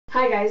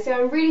Hi guys, so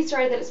I'm really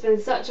sorry that it's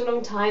been such a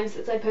long time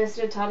since I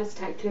posted a TARDIS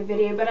Spectacular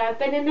video, but I've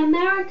been in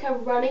America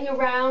running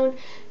around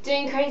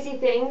doing crazy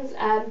things,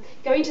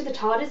 going to the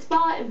TARDIS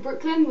bar in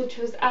Brooklyn, which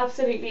was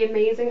absolutely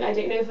amazing. I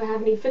don't know if I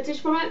have any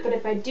footage from it, but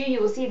if I do, you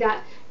will see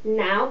that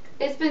now.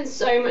 It's been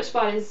so much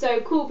fun and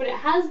so cool, but it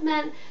has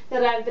meant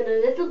that I've been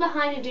a little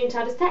behind in doing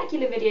TARDIS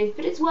Spectacular videos,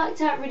 but it's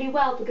worked out really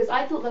well because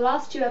I thought the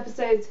last two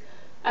episodes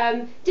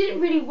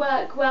didn't really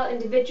work well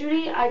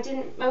individually. I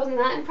wasn't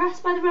that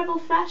impressed by the Rebel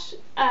Flash.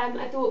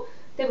 I thought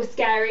they were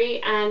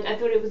scary and I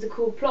thought it was a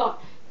cool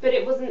plot, but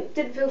it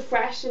didn't feel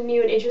fresh and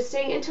new and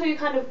interesting until you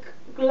kind of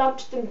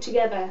lumped them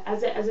together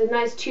as a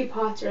nice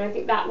two-parter. I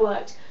think that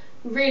worked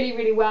really,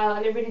 really well,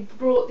 and it really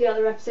brought the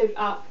other episode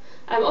up.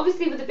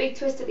 Obviously with a big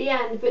twist at the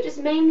end, but just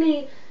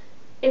mainly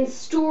in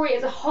story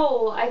as a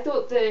whole, I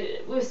thought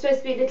that we were supposed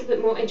to be a little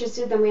bit more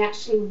interested than we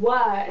actually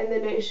were in the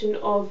notion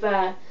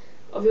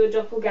of your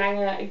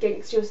doppelganger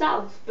against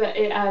yourself, but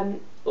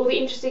all the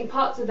interesting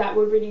parts of that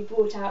were really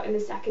brought out in the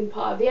second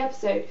part of the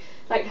episode.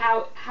 Like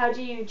how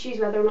do you choose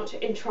whether or not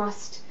to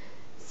entrust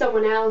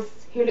someone else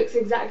who looks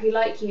exactly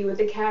like you with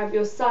the care of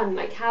your son?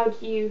 Like how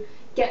do you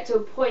get to a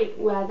point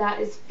where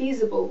that is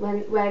feasible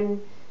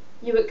when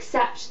you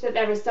accept that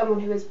there is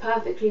someone who is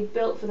perfectly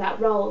built for that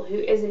role who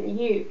isn't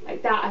you?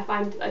 Like that I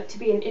find to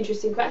be an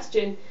interesting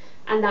question,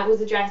 and that was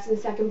addressed in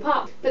the second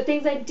part. The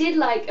things I did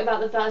like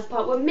about the first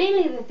part were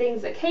mainly the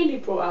things that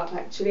Kaylee brought up,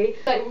 actually.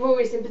 Like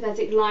Rory's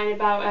sympathetic line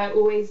about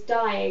always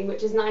dying,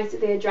 which is nice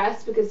that they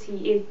addressed, because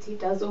he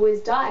does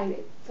always die. And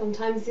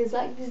sometimes he's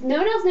like, does no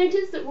one else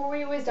notice that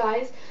Rory always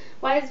dies?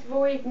 Why is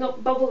Rory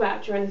not bubble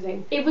wrapped or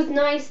anything? It was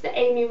nice that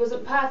Amy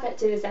wasn't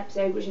perfect in this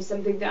episode, which is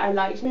something that I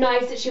liked.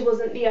 Nice that she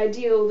wasn't the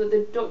ideal that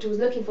the Doctor was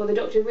looking for. The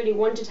Doctor really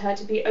wanted her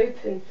to be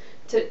open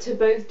to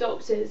both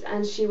Doctors,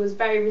 and she was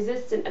very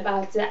resistant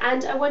about it.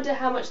 And I wonder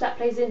how much that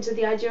plays into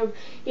the idea of,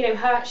 you know,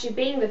 her actually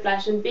being the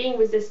Flash and being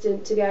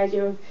resistant to the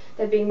idea of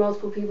there being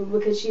multiple people,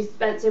 because she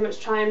spent so much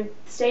time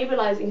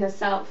stabilising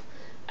herself.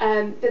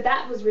 But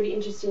that was really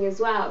interesting as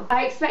well.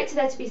 I expected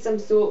there to be some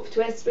sort of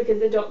twist, because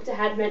the Doctor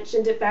had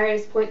mentioned at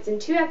various points in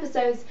 2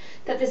 episodes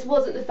that this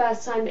wasn't the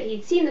first time that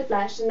he'd seen the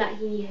Flash, and that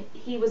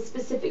he was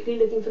specifically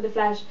looking for the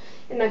Flash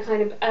in that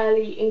kind of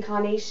early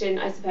incarnation,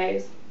 I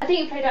suppose. I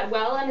think it played out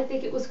well, and I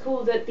think it was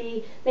cool that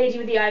the lady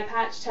with the eye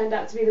patch turned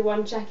out to be the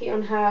one checking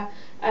on her.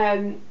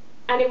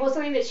 And it was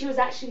something that she was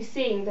actually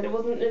seeing, that it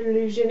wasn't an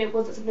illusion, it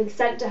wasn't something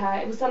sent to her,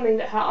 it was something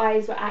that her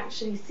eyes were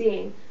actually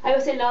seeing. I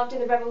also loved in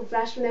the Rebel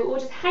Flash when they were all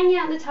just hanging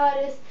out in the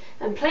TARDIS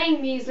and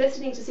playing Muse,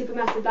 listening to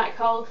Supermassive Black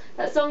Hole,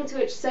 that song to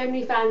which so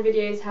many fan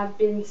videos have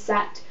been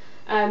set,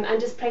 and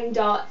just playing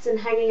darts and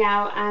hanging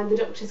out, and the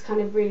Doctor's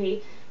kind of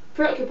really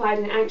preoccupied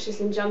and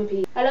anxious and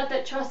jumpy. I love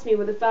that "trust me"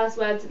 were the first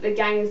words that the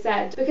gang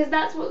said, because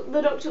that's what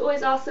the Doctor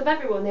always asks of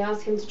everyone. They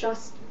ask him to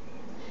trust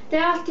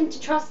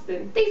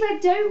them. Things I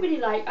don't really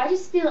like, I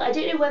just feel, I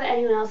don't know whether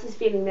anyone else is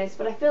feeling this,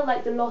 but I feel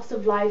like the loss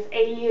of life,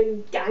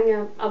 alien,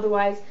 ganger,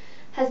 otherwise,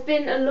 has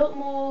been a lot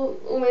more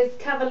almost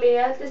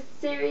cavalier this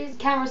series.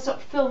 Camera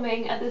stopped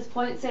filming at this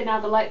point, so now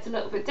the light's a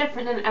little bit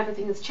different and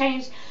everything has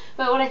changed.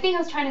 But what I think I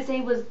was trying to say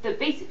was that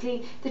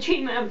basically the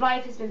treatment of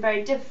life has been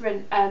very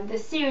different.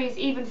 This series,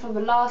 even from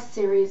the last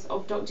series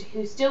of Doctor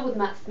Who, still with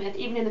Matt Smith,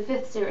 even in the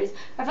 5th series,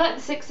 I feel like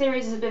the 6th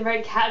series has been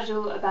very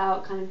casual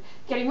about kind of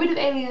getting rid of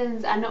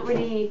aliens and not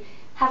really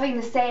having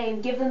the same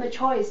give them a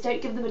choice,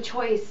 don't give them a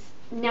choice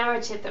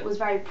narrative that was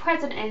very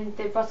present in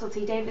the Russell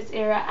T Davies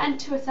era, and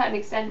to a certain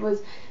extent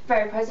was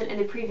very present in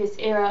the previous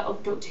era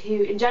of Doctor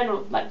Who in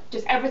general, like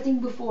just everything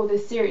before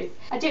this series.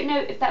 I don't know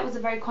if that was a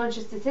very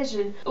conscious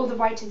decision. All the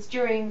writers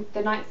during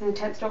the 9th and the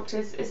 10th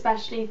Doctors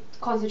especially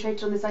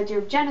concentrated on this idea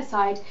of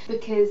genocide,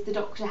 because the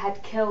Doctor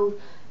had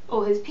killed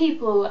all his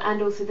people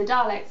and also the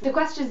Daleks. The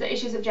questions that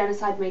issues of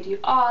genocide made you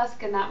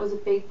ask, and that was a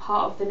big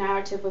part of the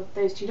narrative of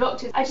those 2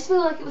 Doctors. I just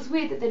feel like it was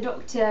weird that the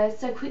Doctor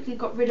so quickly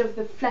got rid of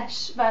the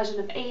flesh version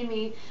of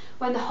Amy,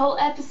 when the whole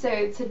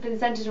episodes had been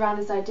centred around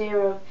this idea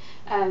of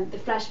the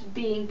Flesh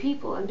being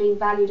people and being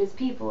valued as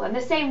people. And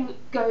the same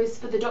goes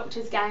for the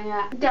Doctor's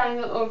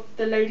ganger of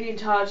the lady in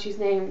charge whose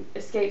name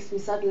escapes me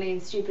suddenly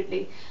and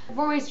stupidly.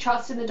 Rory's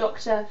trust in the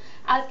Doctor,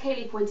 as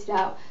Kaylee pointed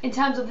out, in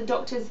terms of the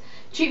Doctor's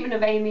treatment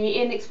of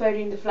Amy in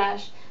exploding the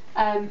Flesh,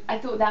 I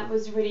thought that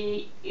was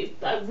really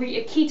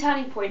a key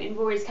turning point in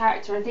Rory's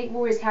character. I think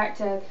Rory's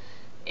character,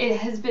 it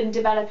has been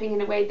developing in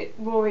a way that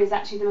Rory is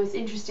actually the most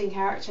interesting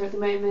character at the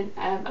moment,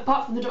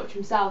 apart from the Doctor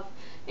himself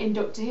in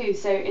Doctor Who.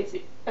 So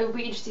it'll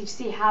be interesting to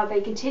see how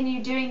they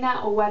continue doing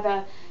that, or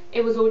whether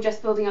it was all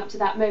just building up to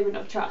that moment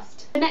of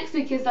trust. The next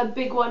week is a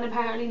big one.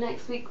 Apparently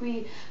next week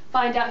we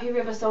find out who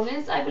River Song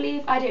is, I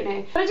believe. I don't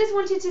know. But I just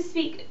wanted to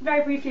speak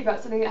very briefly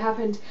about something that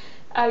happened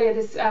earlier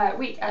this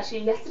week, actually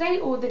yesterday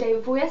or the day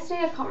before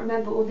yesterday, I can't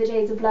remember, all the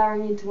days are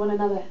blurring into one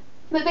another.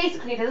 But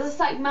basically there's this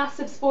like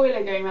massive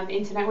spoiler going around the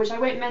internet, which I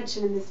won't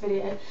mention in this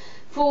video,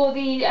 for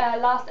the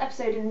last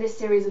episode in this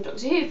series of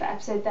Doctor Who, for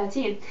episode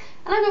 13, and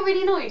I got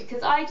really annoyed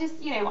because I just,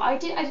 you know, I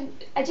didn't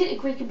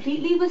agree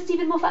completely with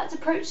Stephen Moffat's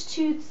approach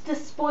to the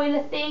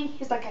spoiler thing.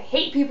 He's like, I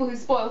hate people who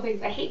spoil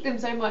things, I hate them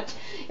so much,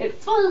 it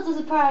spoils the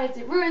surprise,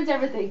 it ruins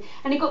everything,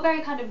 and he got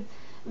very kind of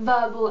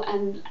verbal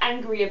and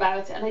angry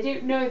about it, and I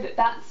don't know that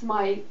that's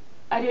my,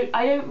 I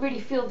don't really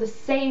feel the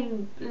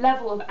same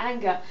level of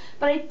anger,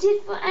 but I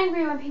did feel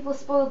angry when people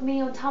spoiled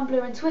me on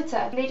Tumblr and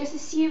Twitter. They just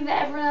assumed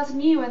that everyone else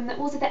knew, and that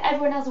also that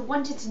everyone else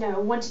wanted to know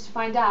and wanted to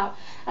find out.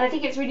 And I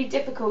think it's really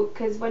difficult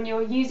because when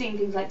you're using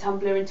things like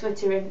Tumblr and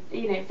Twitter and,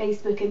 you know,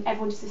 Facebook, and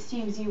everyone just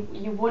assumes you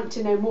want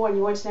to know more and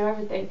you want to know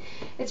everything,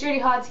 it's really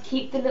hard to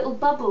keep the little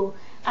bubble.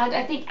 And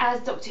I think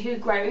as Doctor Who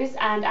grows,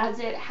 and as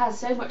it has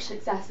so much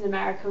success in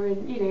America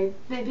and, you know,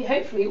 maybe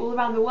hopefully all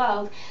around the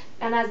world,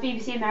 and as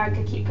BBC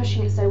America keep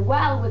pushing it so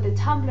well with the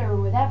Tumblr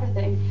and with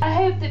everything, I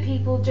hope that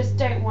people just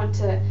don't want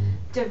to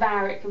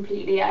devour it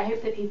completely. I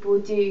hope that people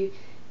do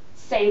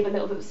save a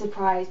little bit of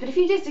surprise. But if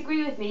you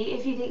disagree with me,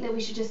 if you think that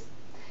we should just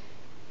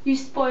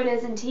use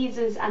spoilers and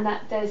teasers, and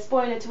that the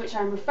spoiler to which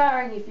I'm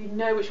referring, if you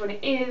know which one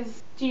it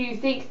is, do you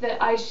think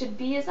that I should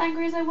be as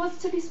angry as I was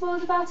to be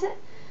spoiled about it?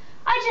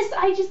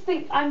 I just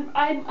think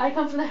I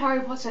come from the Harry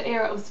Potter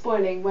era of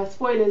spoiling, where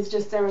spoilers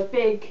just are a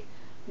big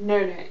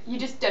no. You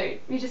just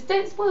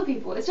don't spoil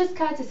people. It's just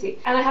courtesy.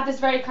 And I have this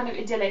very kind of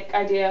idyllic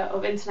idea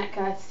of internet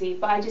courtesy,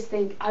 but I just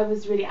think I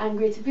was really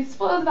angry to be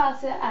spoiled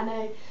about it,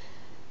 and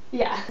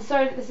yeah,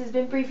 sorry that this has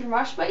been brief and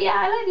rushed, but yeah,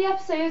 I like the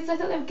episodes, I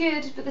thought they were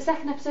good, but the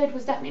second episode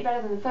was definitely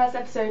better than the first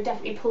episode,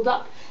 definitely pulled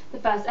up the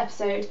first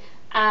episode,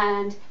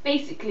 and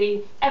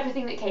basically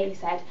everything that Kaylee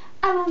said.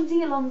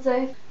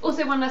 Alonso.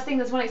 Also, one last thing,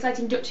 there's one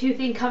exciting Doctor Who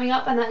thing coming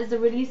up, and that is the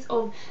release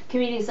of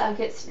Comedian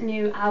Circuit's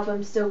new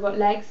album, Still Got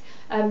Legs.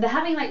 They're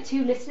having like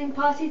 2 listening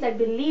parties. I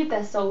believe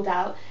they're sold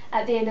out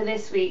at the end of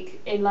this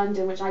week in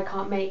London, which I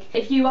can't make.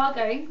 If you are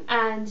going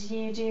and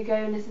you do go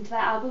and listen to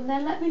that album,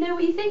 then let me know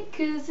what you think,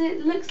 because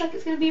it looks like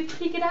it's going to be a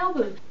pretty good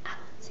album.